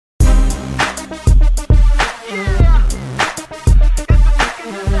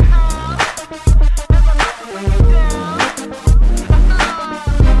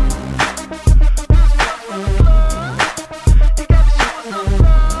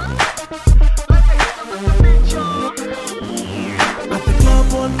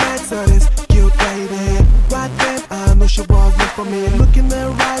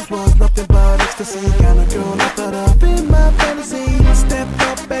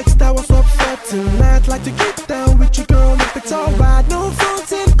like to get down with you, girl, if it's alright. No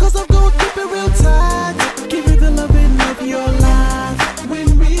fronting, cause I'm gonna keep it real tight. Give you the loving of your life.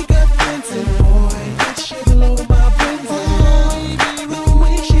 When we got dancing, boy, that shit blow my brains out. The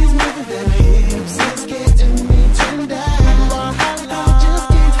way she's moving them hips is getting me turned out. I just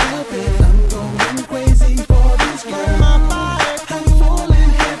can't help it, I'm going crazy for this girl. I'm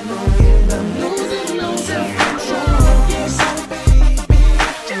falling headlong and I'm losing no self-control. Yes, so baby,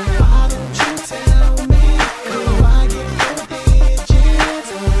 why don't you tell me? Could I get your digits?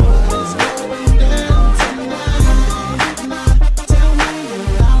 What is going down tonight? If not, tell me and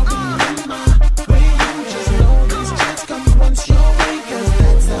I'll be in my way. You just know this just comes once your way, cause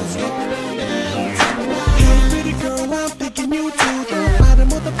that's how it's going down tonight. Hey, pretty girl, I'm picking you to the bottom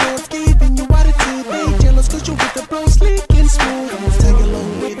of the board, giving you attitude. They jealous cause you with the bro, sleek and smooth. Come on, tag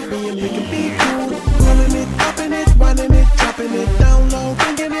along with me and we can be cool. Rolling it, upping it, winding it, dropping it down low,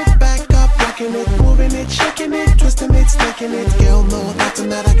 bringing it back up, rocking it, moving it, shaking it, twisting it, snaking it. Girl, no, that's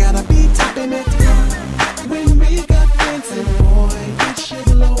tonight I gotta be